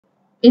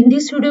In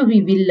this video,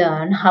 we will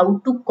learn how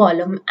to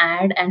column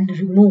add and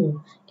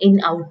remove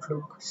in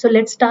Outlook. So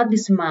let's start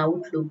this in my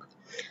Outlook.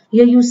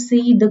 Here you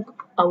see the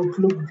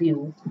Outlook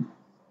view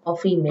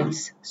of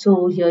emails.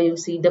 So here you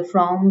see the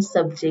from,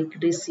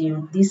 subject,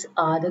 received. These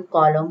are the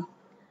column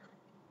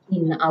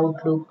in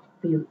Outlook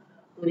view.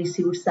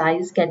 Received,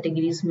 size,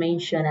 categories,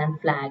 mention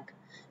and flag.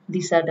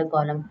 These are the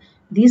column.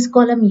 This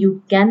column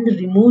you can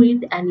remove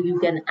it and you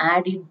can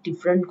add it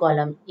different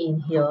column in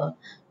here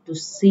to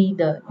see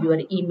the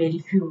your email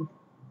view.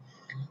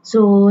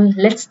 So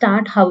let's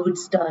start how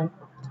it's done.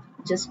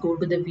 Just go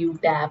to the view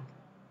tab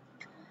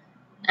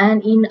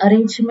and in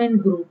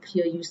arrangement group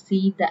here you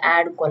see the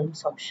add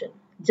columns option.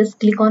 Just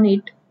click on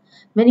it.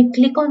 When you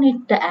click on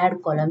it, the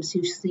add columns,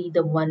 you see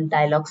the one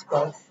dialog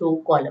box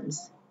show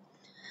columns.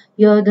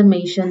 Here the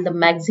mention the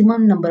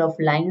maximum number of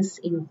lines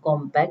in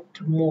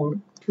compact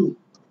mode 2.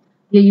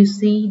 Here you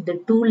see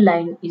the 2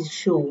 line is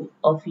show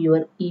of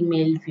your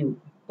email view.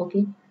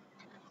 Okay.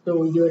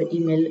 So your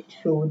email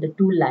show the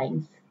 2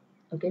 lines.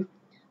 Okay.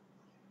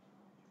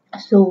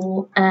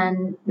 So,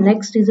 and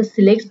next is a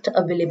select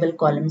available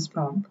columns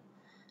prompt.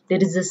 There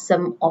is a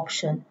some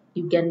option.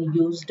 You can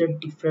use the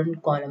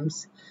different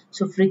columns.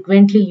 So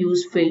frequently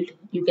used field,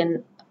 you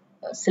can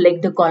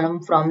select the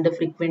column from the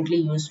frequently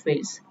used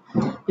fields.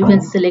 You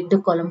can select the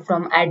column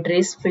from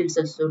address fields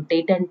also,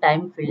 date and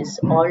time fields,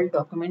 all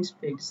documents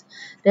fields.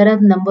 There are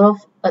number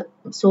of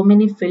so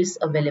many fields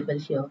available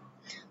here.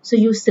 So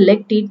you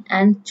select it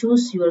and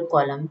choose your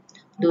column,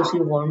 those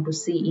you want to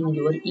see in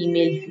your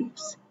email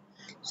views.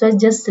 So I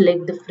just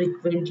select the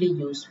frequently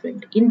used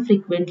field. In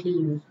frequently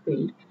used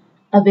field,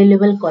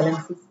 available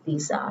columns is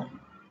these are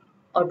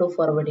auto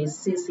forwarded,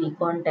 CC,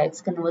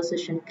 contacts,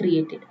 conversation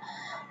created.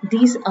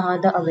 These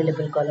are the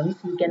available columns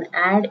you can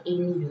add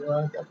in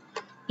your the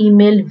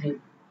email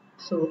view.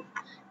 So,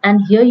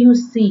 and here you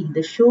see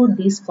the show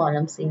these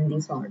columns in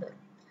this order.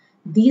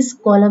 This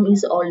column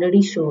is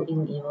already shown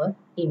in your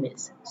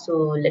emails. So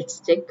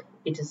let's check.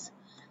 It is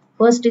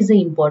first is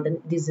the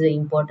important. This is the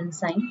important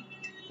sign.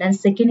 Then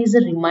second is a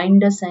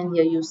reminder sign.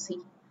 Here you see.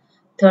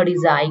 Third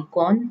is the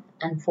icon,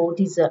 and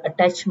fourth is the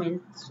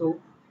attachment. So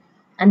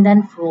and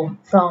then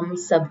from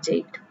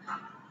subject,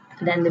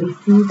 then the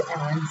received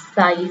and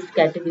size,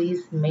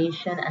 categories,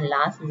 mention, and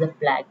last is the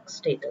flag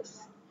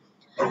status.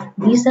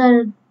 These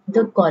are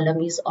the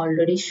column is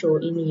already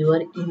shown in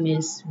your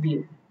emails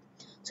view.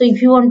 So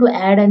if you want to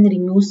add and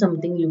remove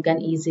something, you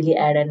can easily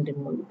add and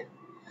remove it.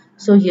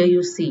 So here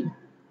you see,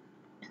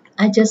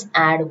 I just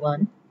add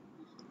one.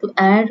 To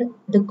add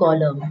the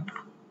column,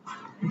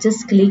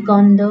 just click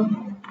on the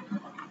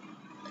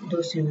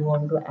those you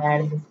want to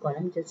add this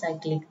column. Just I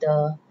click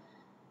the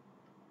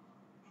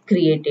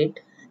create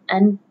it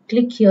and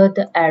click here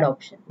the add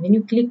option. When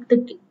you click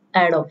the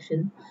add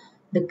option,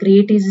 the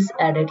create is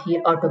added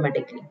here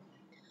automatically.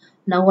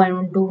 Now I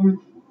want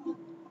to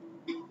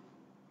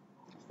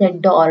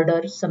set the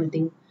order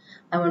something.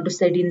 I want to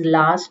set in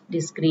last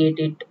this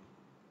created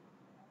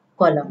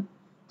column.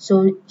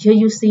 So here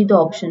you see the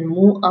option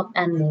move up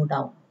and move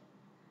down.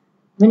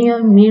 When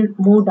you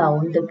move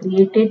down, the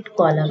created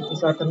column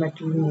is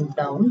automatically moved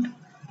down.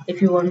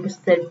 If you want to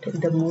set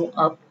the move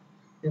up,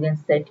 you can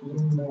set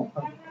in move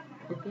up.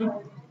 Okay.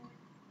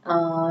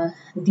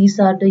 These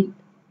are the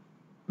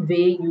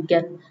way you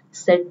can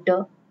set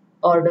the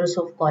orders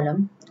of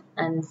column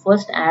and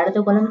first add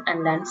the column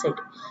and then set.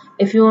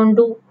 If you want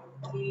to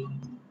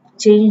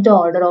change the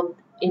order of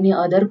any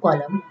other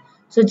column,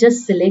 so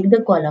just select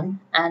the column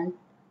and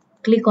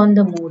click on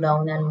the move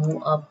down and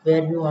move up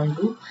where you want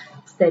to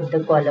set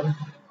the column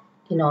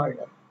in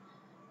order.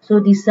 So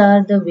these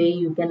are the way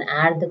you can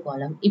add the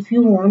column. If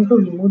you want to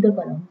remove the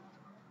column,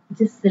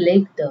 just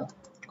select the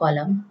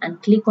column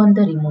and click on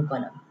the remove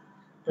column.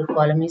 The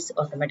column is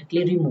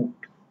automatically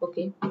removed.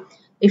 Okay.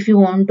 If you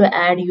want to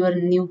add your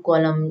new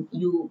column,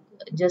 you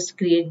just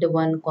create the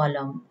one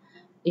column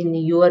in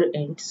your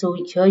end. So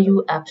here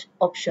you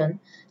option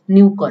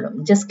new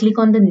column. Just click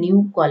on the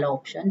new column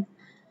option.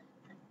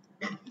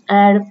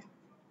 Add.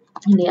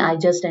 I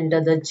just enter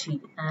the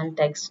G and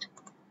text.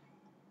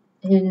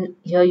 In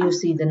here you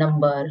see the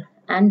number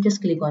and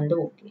just click on the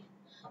OK.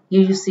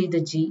 Here you see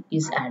the G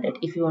is added.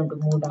 If you want to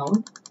move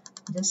down,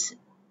 just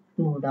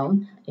move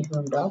down. If you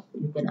want to up,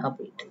 you can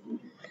up it.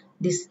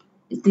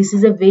 This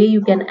is a way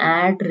you can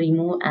add,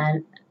 remove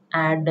and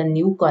add the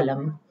new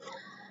column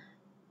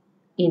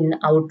in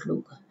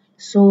Outlook.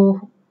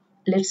 So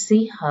let's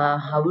see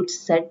how it's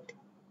set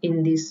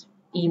in this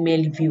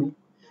email view.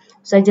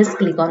 So I just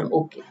click on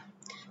OK.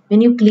 When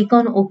you click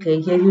on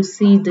OK, here you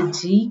see the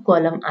G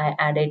column I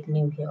added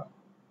new here.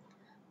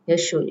 Here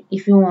show.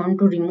 If you want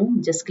to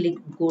remove, just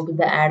go to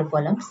the add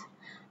columns,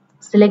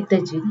 select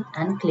the G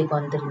and click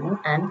on the remove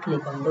and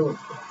click on the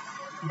OK.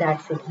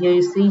 That's it. Here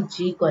you see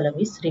G column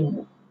is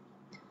removed.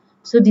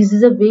 So this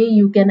is a way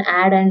you can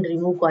add and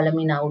remove column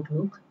in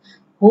Outlook.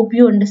 Hope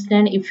you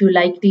understand. If you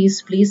like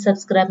this, please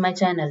subscribe my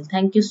channel.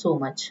 Thank you so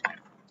much.